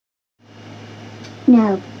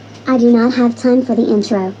No. I do not have time for the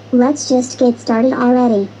intro. Let's just get started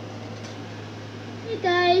already. Hey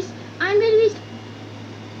guys, I'm gonna be...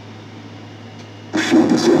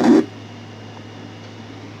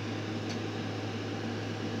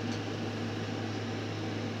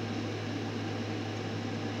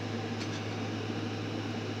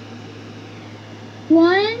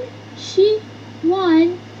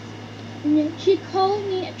 She called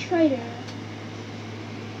me a traitor.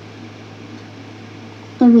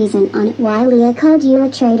 The reason on why Leah called you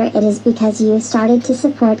a traitor it is because you started to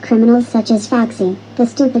support criminals such as Foxy, the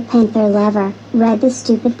stupid panther lover, Red the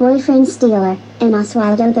stupid boyfriend stealer, and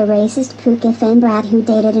Oswaldo the racist puka fan brat who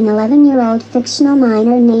dated an 11-year-old fictional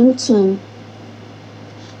minor named Ching.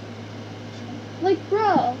 Like,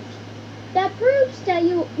 bro, that proves that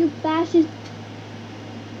you bashes...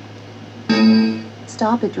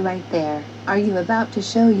 Stop it right there. Are you about to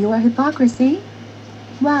show your hypocrisy?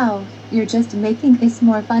 Wow, you're just making this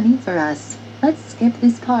more funny for us. Let's skip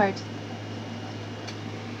this part.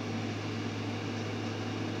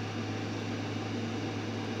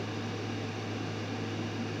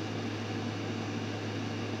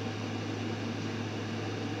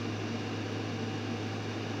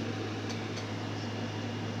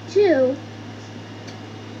 Two,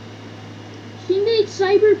 she made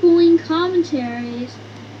cyberbullying commentaries.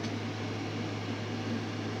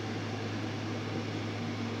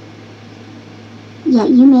 Yet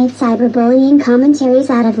you made cyberbullying commentaries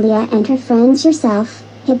out of Leah and her friends yourself,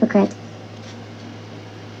 hypocrite.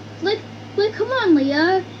 Like, come on,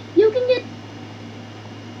 Leah. You can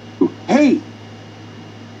get... Hey!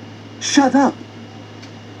 Shut up!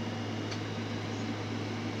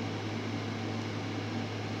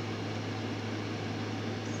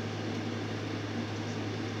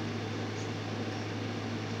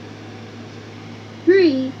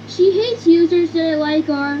 Three, she hates users that I like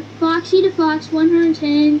are Foxy the Fox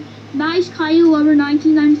 110, Nice Caillou Lover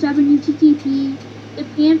 1997 UTTP, The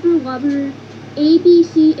Panther Lover,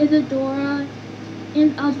 ABC Isadora,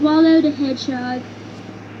 and Oswaldo the Hedgehog.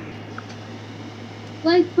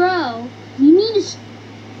 Like, bro, you need to...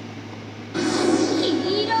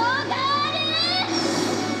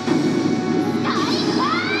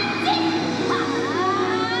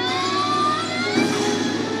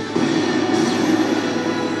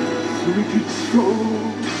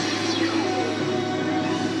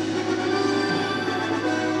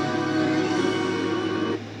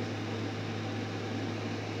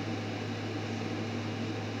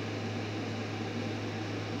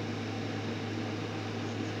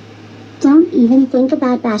 Don't even think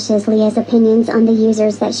about bashes Leah's opinions on the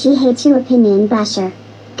users that she hates, you opinion basher.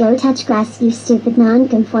 Go touch grass, you stupid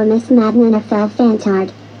nonconformist Madden NFL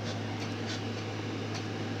fantard.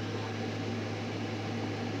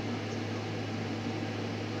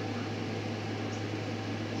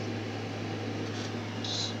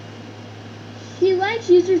 She likes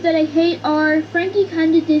users that I hate are Frankie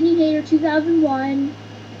Kinda Disney Hater 2001,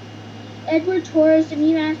 Edward Torres the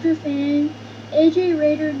Me Master Fan, AJ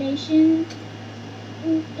Raider Nation,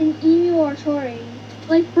 and Emu Artori.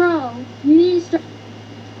 Like, bro, you need to start...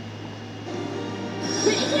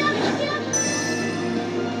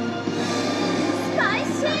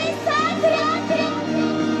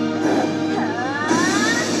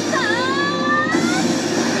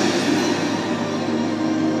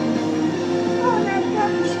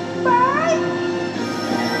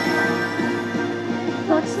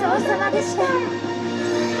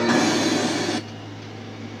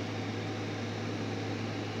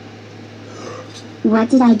 What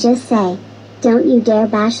did I just say? Don't you dare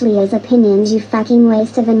bash Leah's opinions, you fucking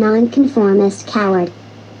waste of a nonconformist coward.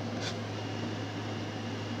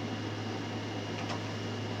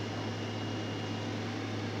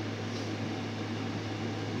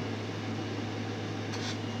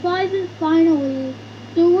 Five, and finally,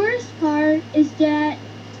 the worst part is that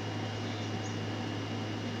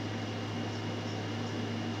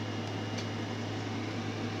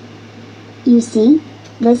you see?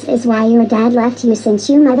 This is why your dad left you, since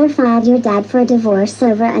your mother filed your dad for a divorce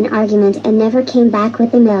over an argument and never came back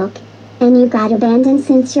with the milk. And you got abandoned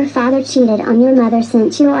since your father cheated on your mother,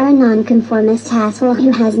 since you are a nonconformist asshole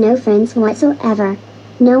who has no friends whatsoever.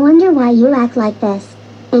 No wonder why you act like this.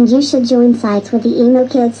 And you should join sides with the emo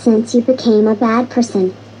kids since you became a bad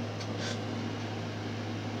person.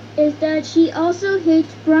 Is that she also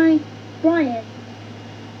hates Brian.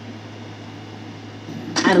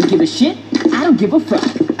 I don't give a shit. I don't give a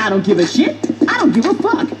fuck. I don't give a shit. I don't give a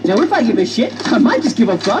fuck. Now if I give a shit, I might just give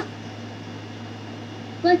a fuck.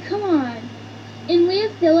 But come on. And Leah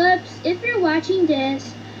Phillips, if you're watching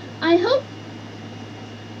this, I hope...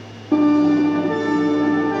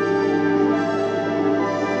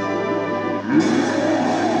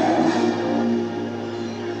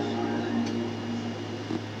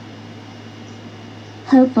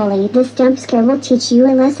 Hopefully this jump scare will teach you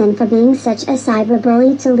a lesson for being such a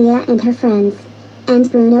cyberbully to Leah and her friends.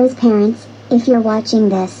 And Bruno's parents, if you're watching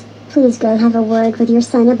this, please go have a word with your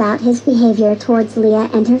son about his behavior towards Leah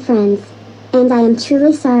and her friends. And I am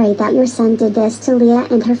truly sorry that your son did this to Leah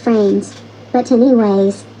and her friends. But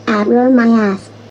anyways, outro my ass.